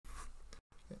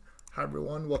Hi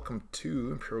everyone, welcome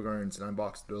to Imperial Gardens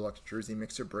 9-box deluxe jersey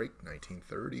mixer break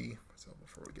 1930. So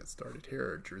before we get started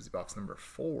here, jersey box number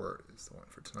 4 is the one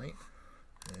for tonight.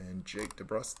 And Jake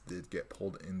DeBrus did get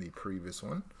pulled in the previous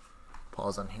one.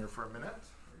 Pause on here for a minute.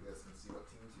 You guys can see what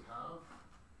teams you have.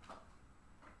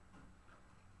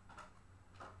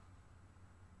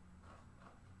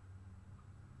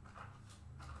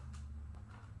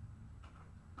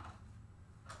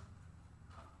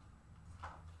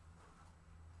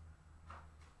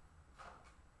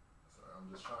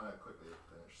 I'm just trying to quickly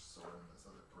finish sorting this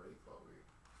other break while we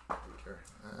take here.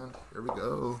 And here we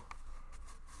go.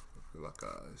 Good luck,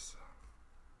 guys.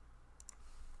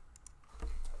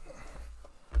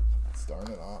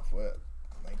 Starting it off with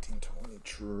 1920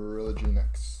 Trilogy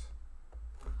next.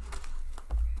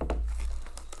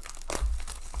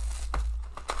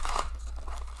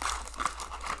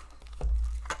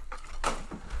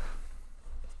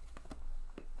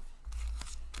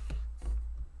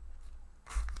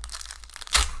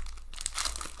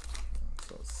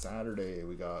 Saturday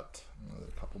we got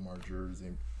a couple more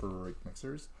jersey break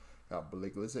mixers. Got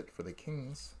Blake Lizzett for the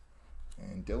Kings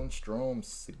and Dylan Strome's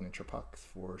signature pucks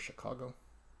for Chicago.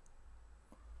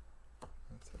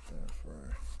 That's it there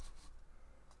for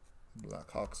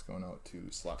Blackhawks, going out to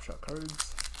Slapshot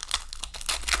Cards.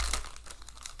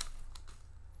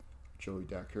 Joey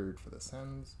Deckard for the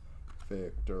Sens,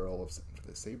 Victor Olofsson for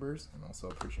the Sabres, and also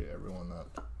appreciate everyone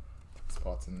that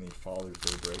spots in the Father's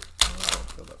Day break. I'll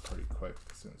fill that pretty quick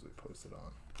as soon as we post it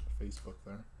on Facebook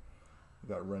there. We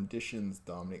got renditions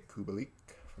Dominic Kubalik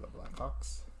for the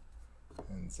Blackhawks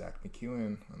and Zach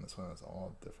McEwen, and this one has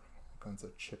all kinds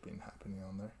of chipping happening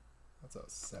on there. That's a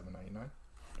 $7.99.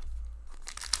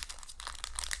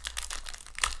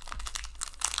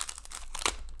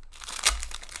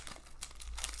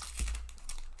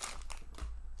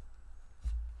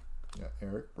 We got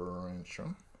Eric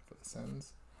Bergstrom for the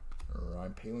Sens.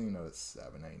 Ryan Poehling at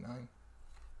 $7.99.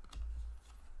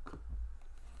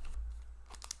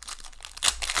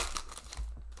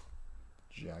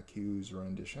 Jack Hughes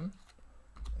rendition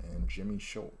and Jimmy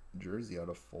Schultz jersey out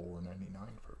of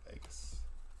 $4.99 for Vegas,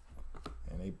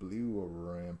 and a blue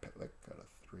Ryan Pitlick out of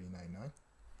 $3.99.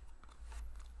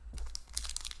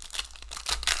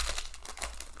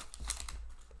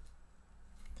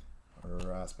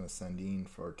 Rasmus Sandin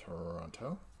for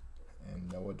Toronto,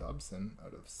 and Noah Dobson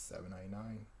out of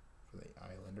 $7.99 for the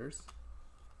Islanders.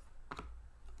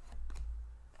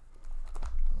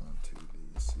 On to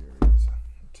the Series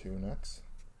 2 next.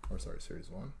 Or sorry, Series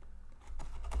 1.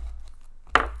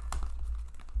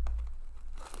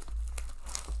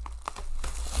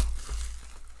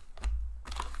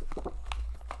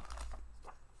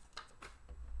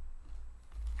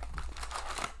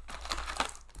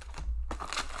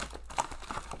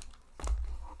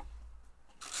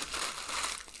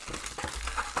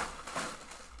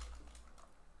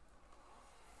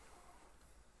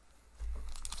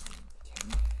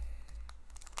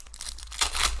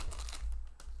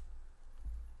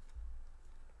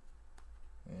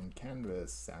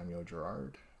 Canvas Samuel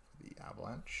Girard for the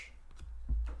Avalanche.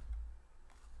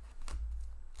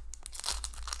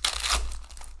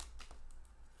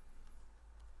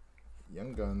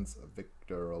 Young Guns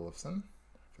Victor Olofsson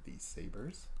for the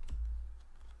Sabres.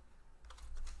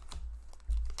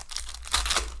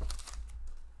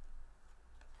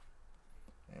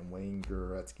 And Wayne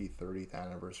Gretzky 30th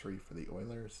anniversary for the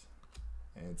Oilers.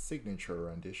 And signature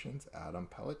renditions Adam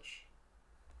Pelech.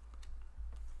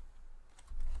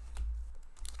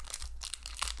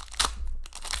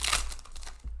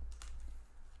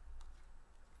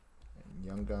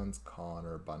 Young Guns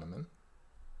Connor Bunnaman.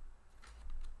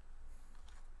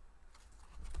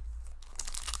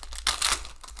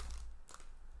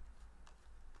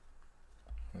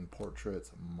 And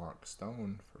portraits Mark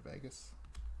Stone for Vegas.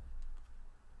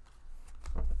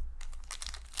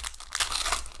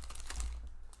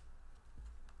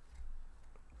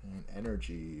 And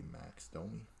Energy Max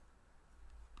Domi.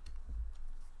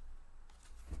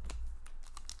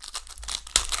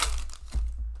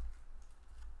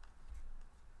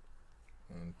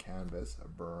 Canvas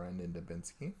Brandon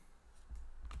Dubinsky.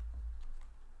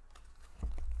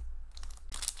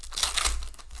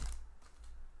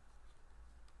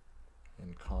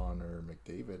 And Connor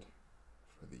McDavid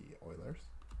for the Oilers.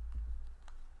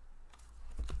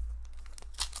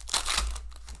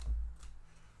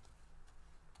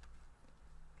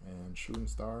 And Shooting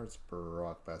Stars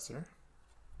Brock Besser.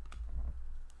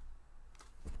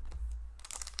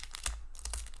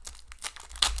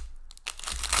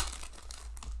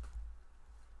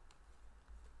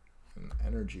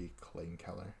 Energy Clayton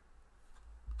Keller.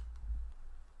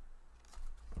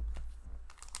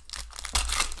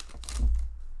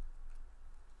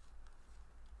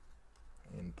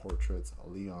 Portraits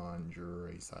Leon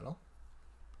Draisaitl.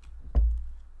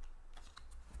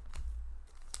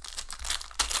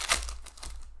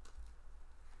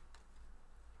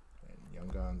 And Young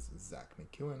Guns Zach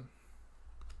McEwen.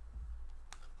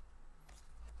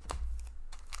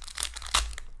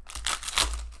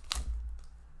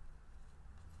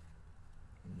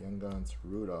 And Young Guns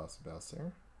Rudolph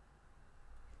Belser,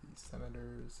 the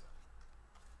Senators.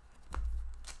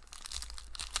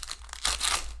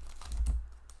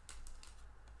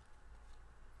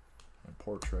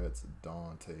 Portraits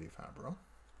Dante Fabro.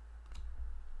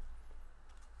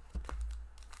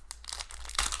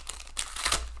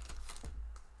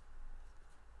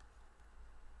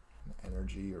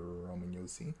 Energy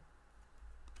Romagnosi.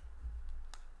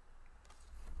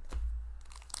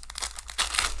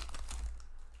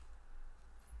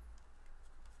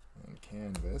 And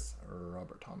Canvas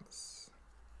Robert Thomas.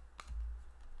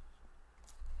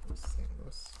 St.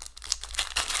 Louis.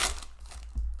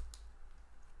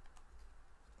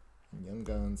 And Young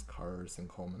Guns Carson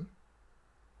Coleman.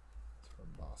 That's from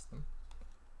Boston.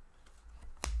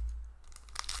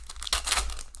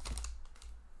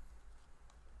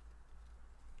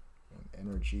 And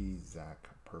Energy Zach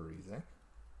Parise.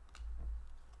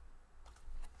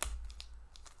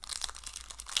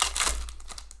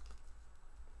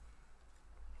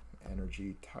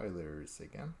 Energy Tyler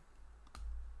Seguin.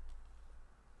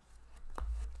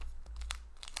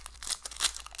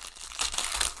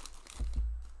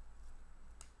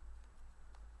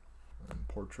 And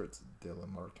Portraits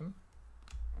Dylan Larkin.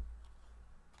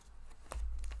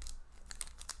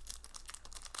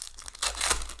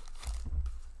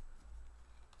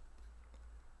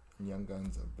 And Young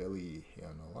Guns of Billy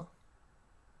Hianola.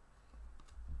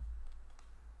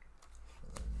 For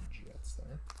the Jets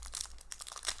there.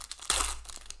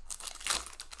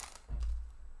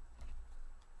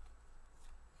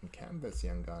 And Canvas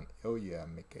Young Gun Ilya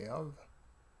Mikheyev.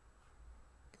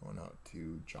 Going out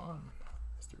to John,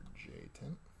 Mr. J.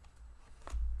 Tint.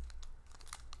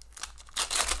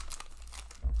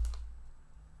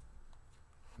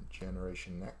 And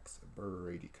Generation Next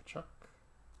Brady Kachuk.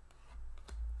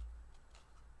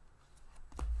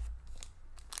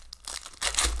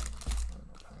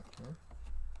 Final pack here.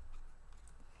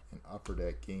 An Upper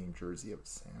Deck game jersey of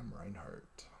Sam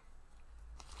Reinhart.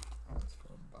 That's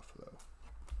from Buffalo.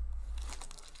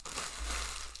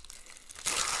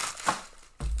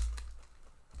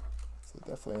 So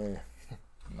definitely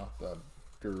not the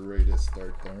greatest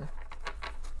start there.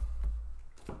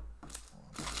 On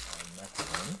our next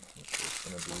one, which is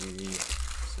going to be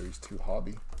Series 2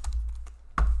 Hobby.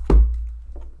 One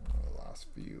of the last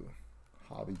few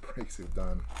hobby breaks we've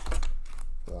done.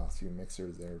 The last few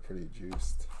mixers, they were pretty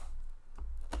juiced.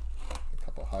 A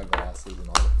couple high glosses and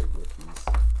all the big rookies.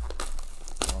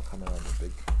 All coming on the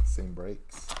big same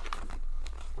breaks.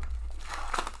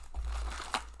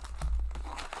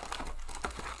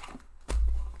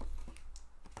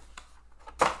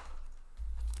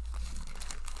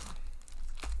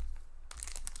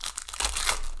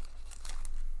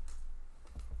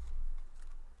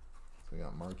 So we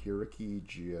got Mark Uricki,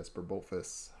 GS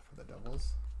Burbofus for the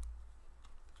Devils.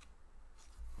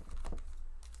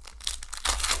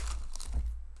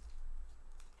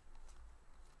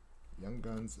 Young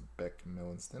Guns Beck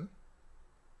Melenstein.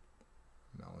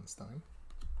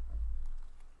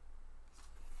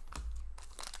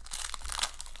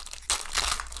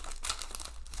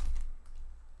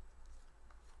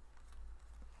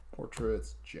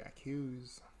 Portraits Jack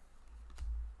Hughes.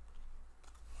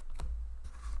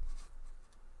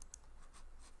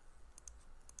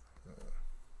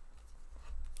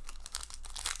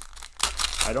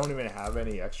 I don't even have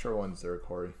any extra ones there,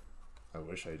 Corey. I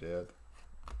wish I did.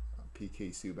 PK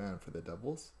Subban for the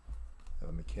Devils.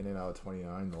 McKinnon out of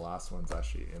 29. The last one's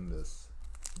actually in this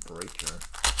breaker.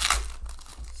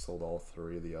 Sold all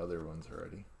three of the other ones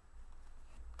already.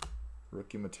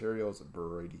 Rookie materials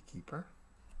Brady Keeper.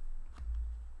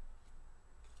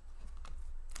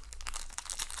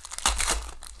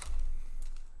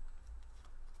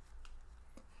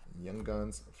 Young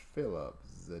Guns Philip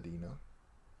Zadina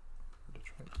for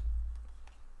Detroit.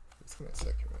 Just give me a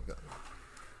second. I got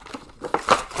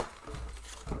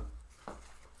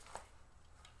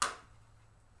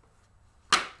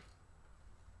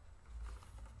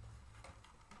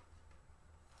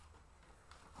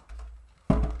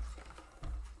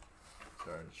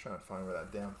Sorry, just trying to find where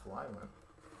that damn fly went.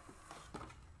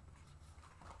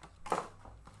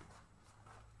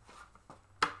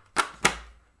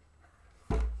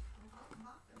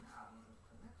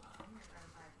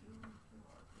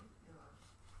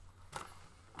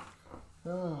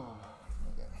 Oh,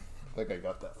 okay. I think I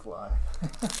got that fly.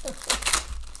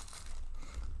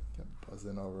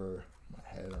 buzzing over my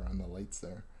head around the lights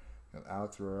there. Got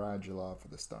Alex Radulov for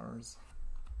the Stars.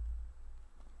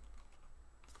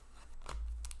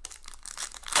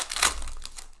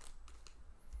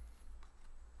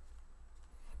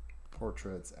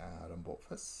 Portraits, Adam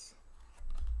Boltfus.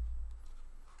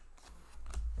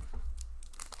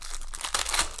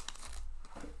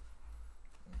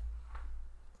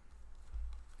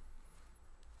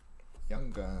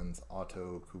 Young Guns,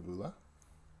 Otto Kubula.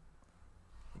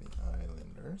 The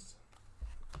Islanders.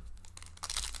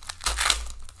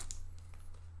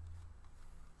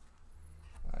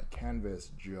 Canvas,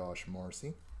 Josh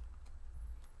Morrissey.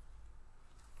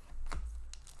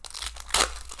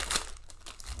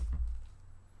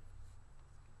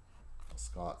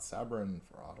 Scott Sabrin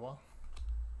for Ottawa.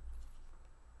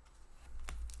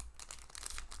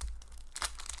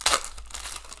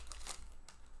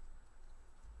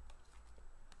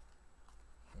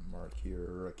 And mark here,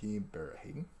 rookie, Barrett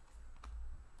Hayden.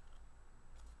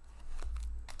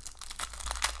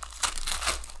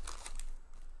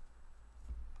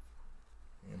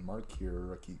 And mark here,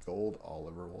 rookie gold,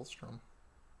 Oliver Wahlstrom.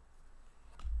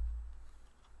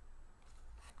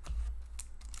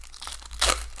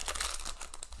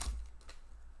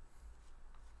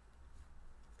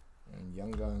 And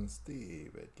Young Guns,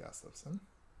 David Gustafson.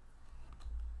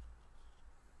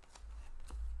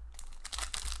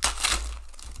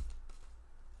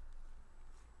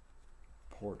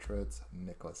 Portraits,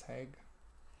 Nicholas Haig.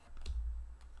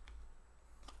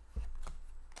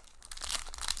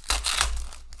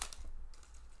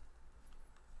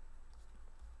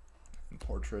 And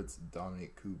portraits,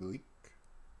 Dominic Kubalik.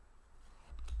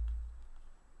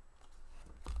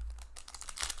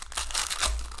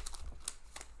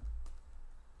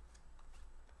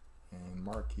 And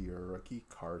marquee rookie,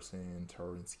 Carson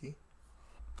Turinsky.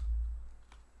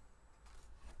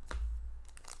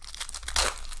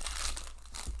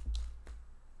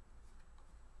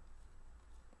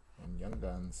 Young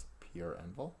Guns, Pierre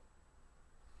Envil.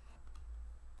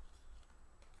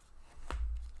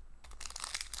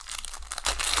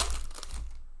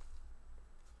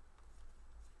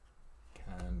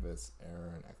 Canvas,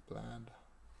 Aaron Ekblad.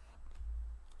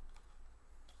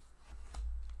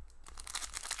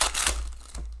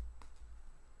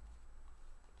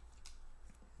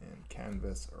 And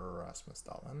canvas, Rasmus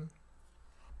Dahlin.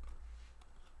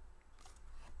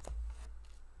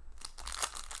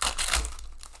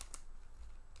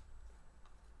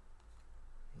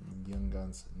 Young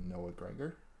Guns, Noah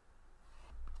Gregor.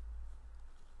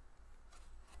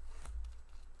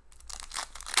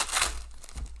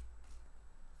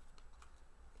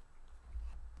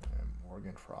 And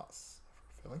Morgan Frost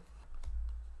for Philly.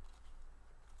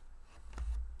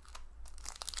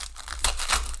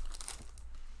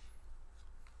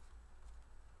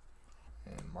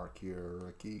 And marquee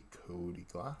rookie, Cody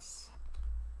Glass.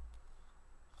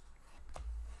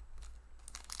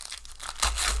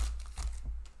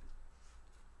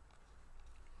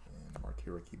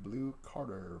 Rookie blue,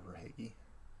 Carter Verhaeghe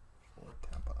for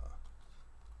Tampa.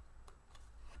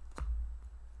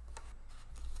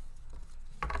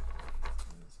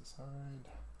 Here's the side.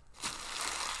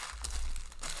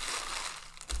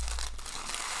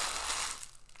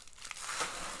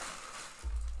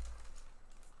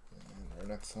 And our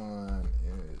next one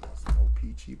is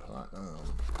O-Pee-Chee Platinum.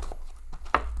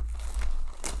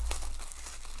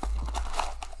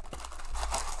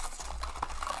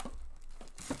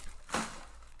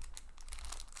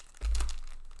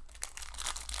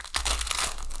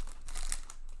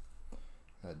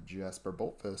 Jesper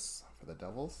Boltfus for the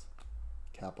Devils,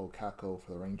 Capo Caco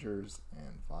for the Rangers,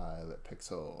 and Violet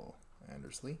Pixel,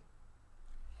 Anders Lee.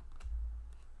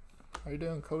 How you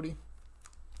doing, Cody?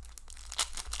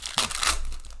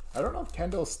 I don't know if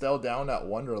Kendall's still down at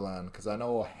Wonderland, because I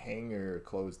know Hangar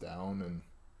closed down, and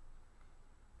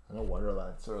I know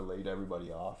Wonderland sort of laid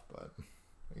everybody off, but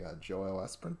we got Joel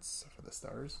Esperance for the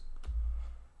Stars,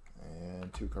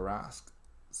 and Tuukka Rask,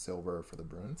 silver for the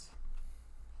Bruins.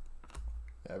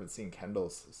 I haven't seen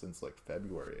Kendall's since like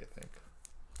February, I think.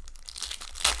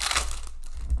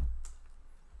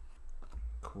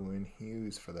 Quinn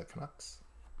Hughes for the Canucks.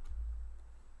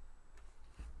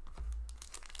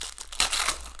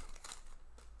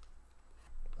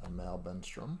 Mal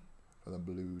Benstrom for the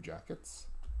Blue Jackets.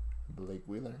 Blake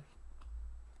Wheeler.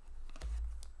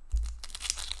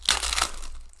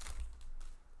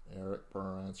 Eric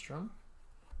Bernstrom.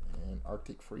 And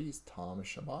Arctic Freeze, Thomas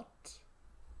Chabot.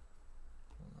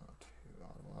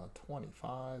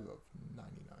 25 of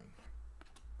 99.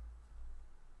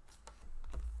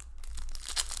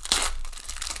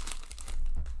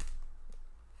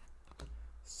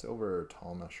 Silver,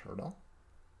 Thomas Hurdle.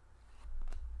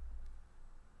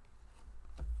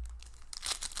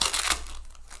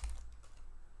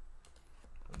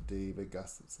 David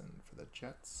Gustafson for the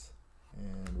Jets.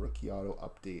 And rookie auto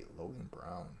update, Logan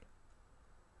Brown.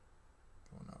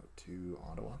 Going out to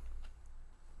Ottawa.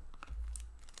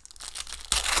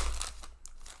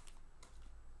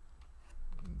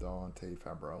 Dante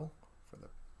Fabreau for the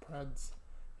Preds.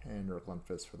 Henrik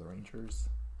Lundqvist for the Rangers.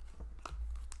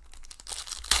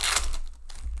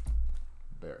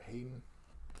 Barrett Hayden.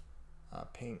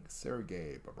 Pink,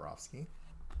 Sergei Bobrovsky.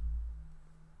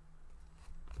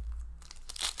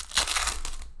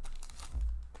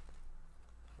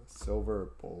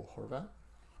 Silver, Bo Horvat.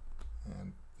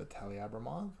 And Vitaly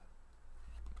Abramov.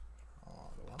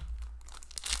 Ottawa.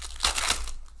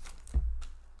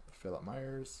 Philip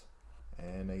Myers.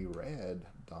 And a red,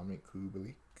 Dominic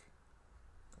Kubalik.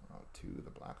 Going out to the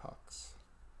Blackhawks.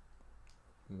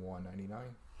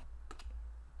 $1.99.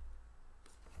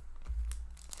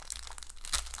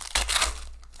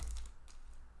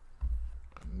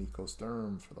 Nico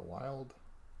Sturm for the Wild.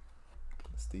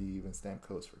 Steven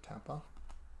Stamkos for Tampa.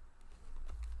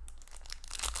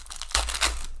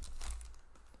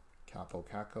 Capo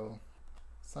Caco.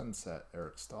 Sunset,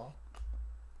 Eric Stahl.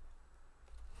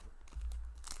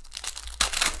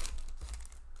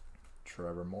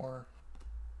 Trevor Moore.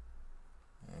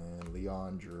 And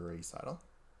Leon Draisaitl.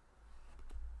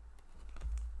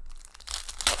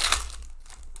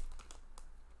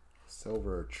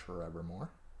 Silver, Trevor Moore.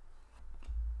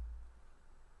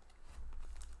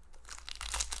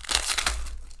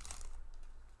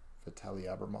 Vitaly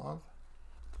Abramov.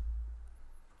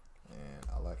 And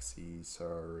Alexei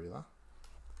Sarila.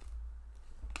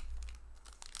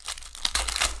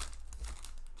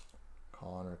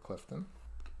 Connor Clifton.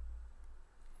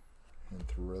 And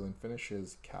thrilling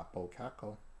finishes, Capo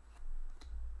Caco.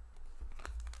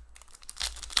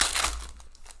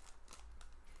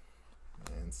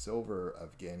 And silver,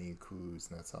 Evgeny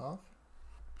Kuznetsov.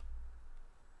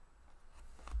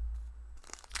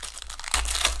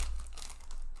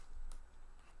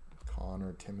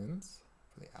 Connor Timmins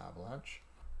for the Avalanche.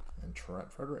 And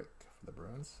Trent Frederick for the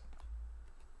Bruins.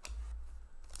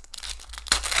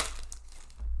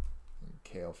 And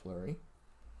Cale Fleury.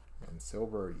 And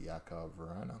silver, Yakov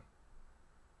Verana.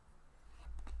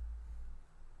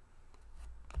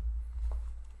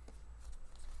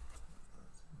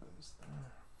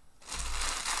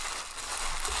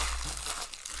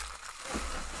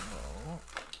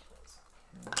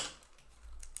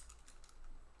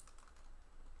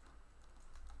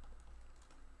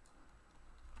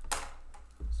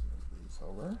 Let's move these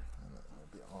over, and then we'll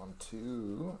be on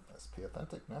to SP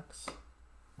Authentic next.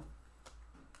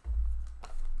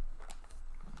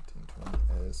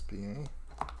 SPA.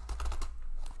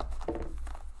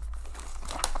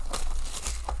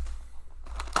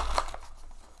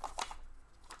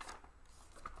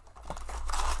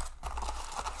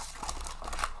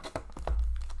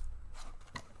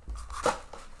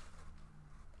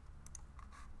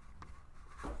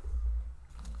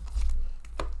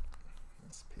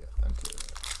 SP Authentic.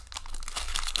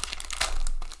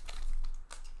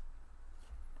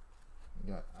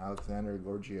 We got Alexander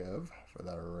Gorgiev for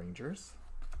the Rangers.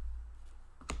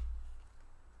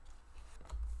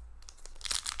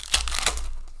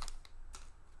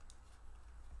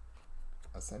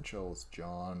 Essentials,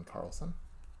 John Carlson.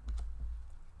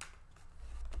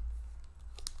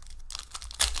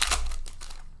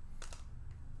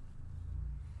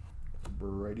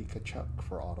 Brady Tkachuk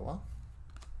for Ottawa.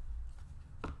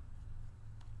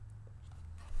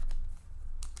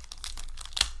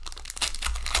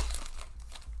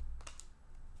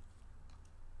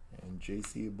 And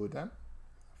JC Boudin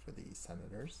for the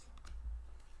Senators.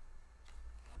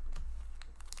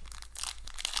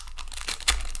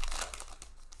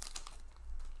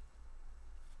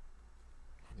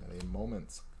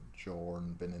 Moments,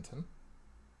 Jordan Binnington,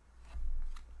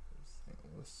 St.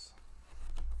 Louis.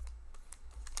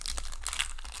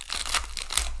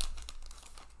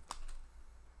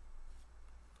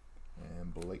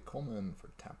 And Blake Coleman for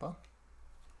Tampa.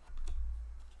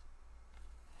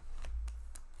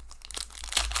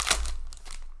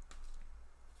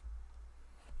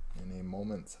 And a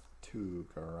moment to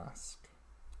Garask.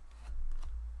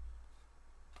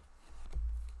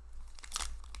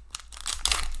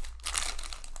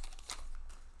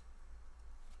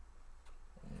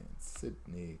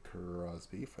 Sidney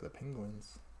Crosby for the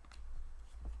Penguins.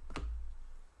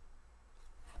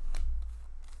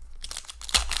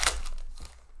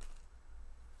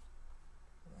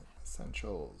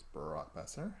 Essentials, Brock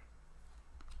Besser.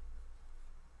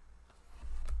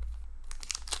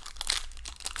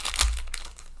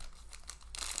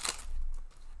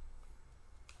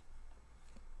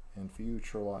 And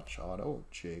Future Watch Auto,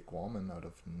 Jake Wallman out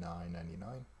of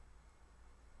 $9.99.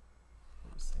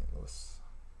 close.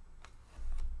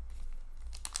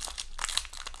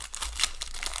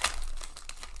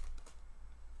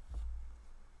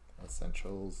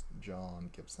 Essentials, John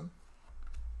Gibson.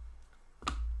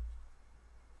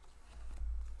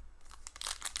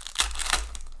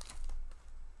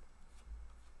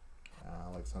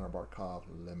 Alexander Barkov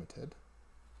Limited.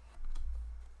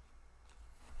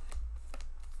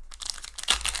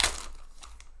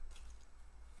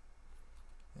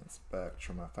 And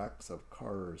Spectrum Effects of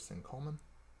Carson Coleman.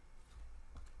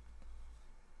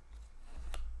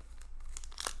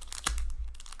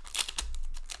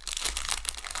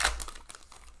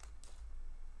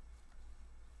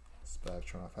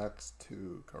 Spectrum Effects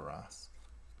to Garask.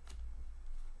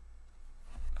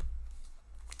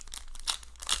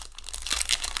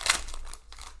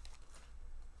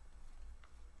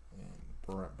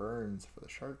 Brent Burns for the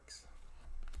Sharks.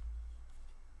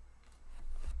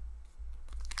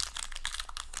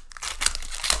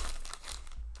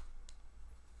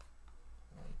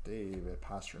 And David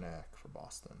Pastrnak for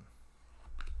Boston.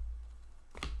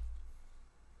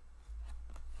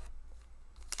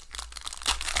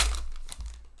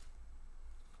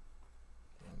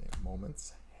 And in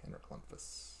moments, Henrik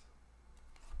Lundqvist.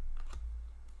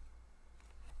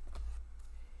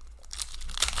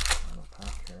 Final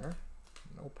pack here.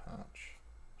 No patch.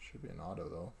 Should be an auto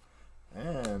though.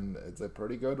 And it's a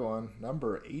pretty good one.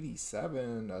 Number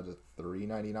 87 out of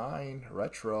 399.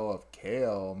 Retro of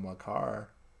Cale Makar.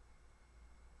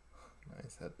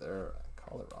 Nice hit there.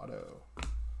 Colorado.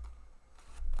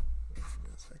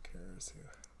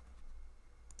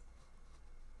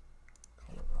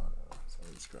 Colorado. So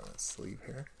he's got a sleeve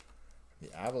here.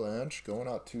 The Avalanche going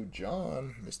out to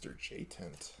John, Mr. J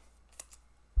Tint.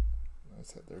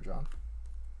 Nice hit there, John.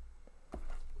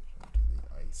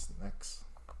 Next.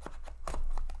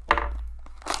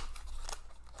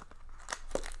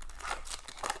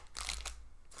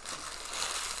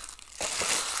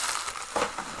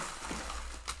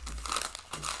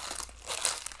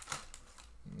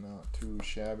 Not too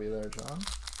shabby there, John.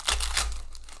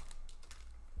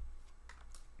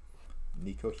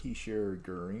 Nico Hischier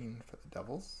Green for the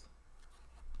Devils.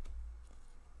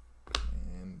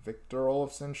 Victor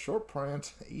Olofsson short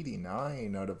print,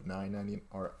 89 out of 990,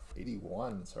 or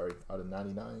 81, sorry, out of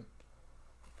 99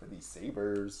 for the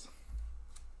Sabres.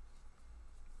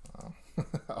 Wow.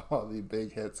 All the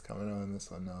big hits coming on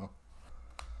this one now.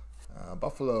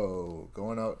 Buffalo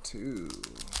going out to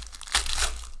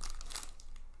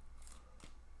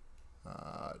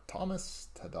Thomas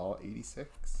Tadal,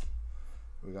 86.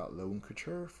 We got Lone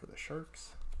Couture for the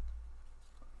Sharks.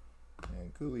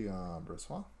 And Guillaume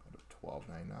Brossois.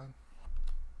 $12.99.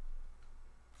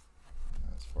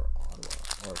 That's for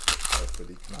Ottawa, or for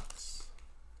the Canucks.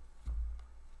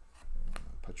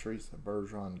 Patrice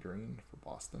Bergeron Green for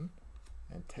Boston,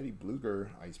 and Teddy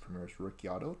Bluger Ice Premier's rookie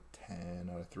auto,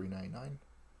 10 out of 399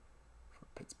 for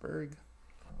Pittsburgh.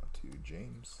 To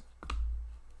James.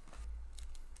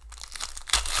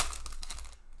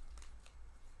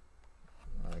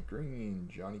 Green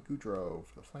Johnny Gaudreau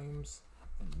for the Flames,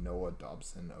 and Noah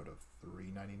Dobson out of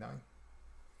 399.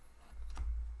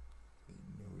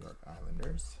 New York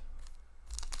Islanders.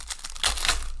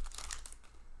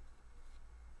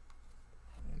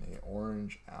 And a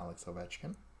orange Alex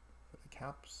Ovechkin for the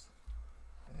Caps.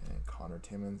 And Connor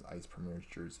Timmins Ice Premier's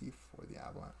jersey for the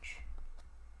Avalanche.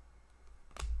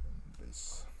 And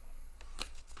base.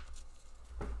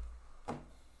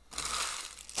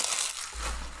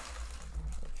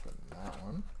 For that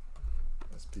one,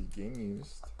 SP game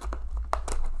used.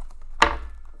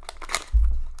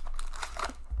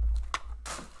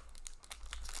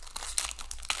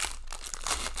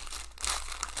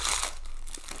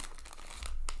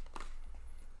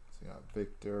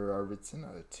 Victor Arvidsson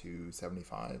out of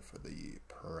 275 for the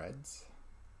Preds.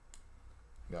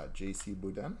 We got JC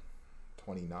Boudin,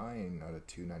 29 out of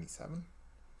 297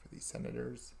 for the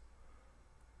Senators.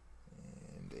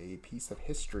 And a piece of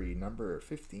history, number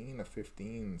 15 of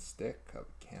 15 stick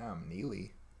of Cam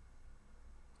Neely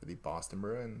for the Boston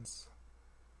Bruins.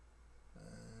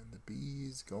 And the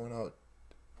Bees going out.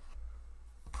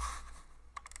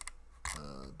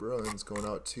 Bruins going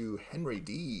out to Henry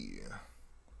D.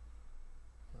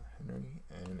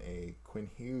 And a Quinn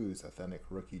Hughes authentic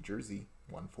rookie jersey,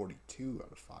 142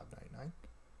 out of 599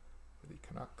 for the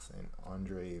Canucks, and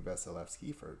Andre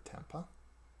Vasilevsky for Tampa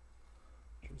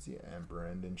jersey, and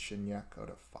Brandon Shignac out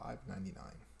of 599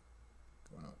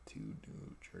 going out to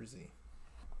New Jersey.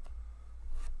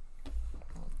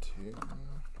 On to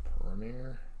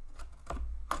Premier.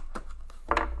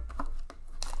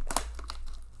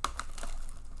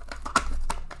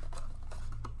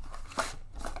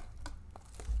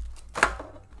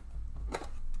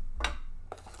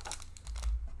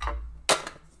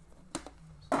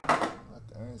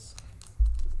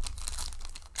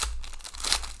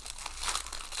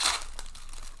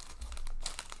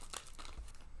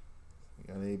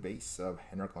 base of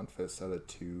Henrik Lundqvist out of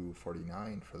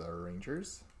 249 for the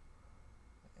Rangers.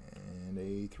 And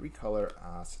a 3-color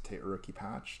acetate rookie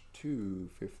patch,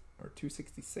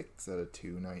 266 out of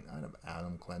 299 of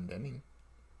Adam Clendening.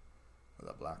 For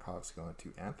the Blackhawks, going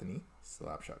to Anthony.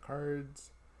 Slapshot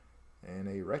cards. And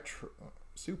a retro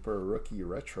super rookie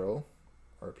retro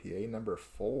RPA number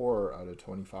 4 out of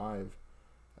 25.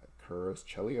 Kuros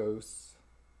Chelios.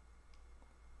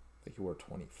 I think he wore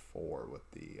 24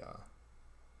 with the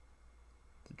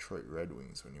Detroit Red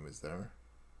Wings when he was there.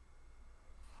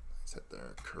 Nice hit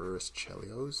there. Kuros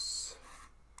Chelios.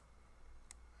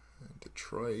 And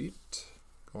Detroit.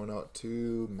 Going out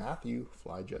to Matthew.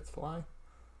 Fly Jets Fly.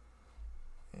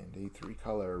 And a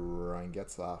 3-color Ryan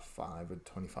Getzlaf 5 of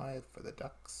 25 for the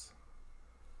Ducks.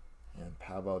 And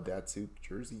Pavel Datsyuk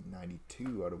jersey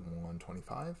 92 out of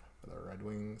 125 for the Red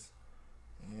Wings.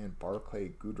 And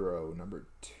Barclay Goodrow number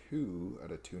 2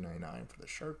 out of 299 for the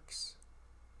Sharks.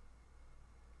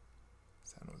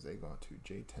 San Jose going to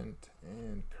J Tint.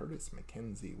 And Curtis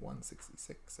McKenzie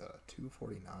 166 out of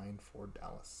 249 for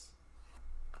Dallas.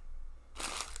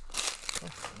 So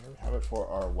there we have it for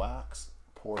our wax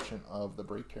portion of the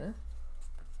break here.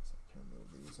 So I can move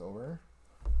these over.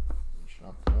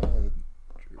 Shop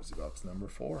jersey box number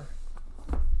 4.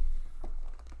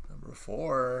 Number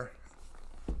 4.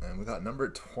 And we got number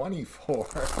 24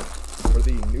 for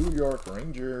the New York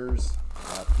Rangers.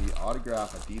 Got the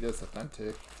autograph Adidas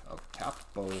Authentic of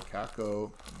Capo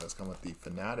Caco. It does come with the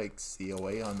Fanatics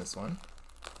COA on this one.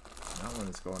 And that one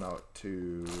is going out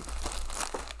to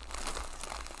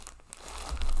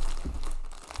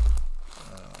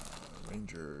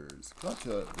Rangers. Go out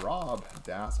to Rob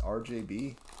Das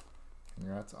RJB.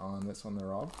 Congrats on this one there,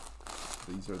 Rob.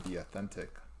 These are the authentic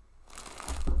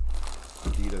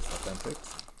Adidas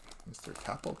Authentics. Mr.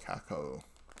 Capo Caco.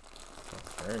 So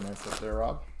very nice up there,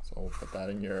 Rob. So we'll put that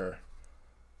in your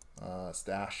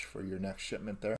stash for your next shipment there.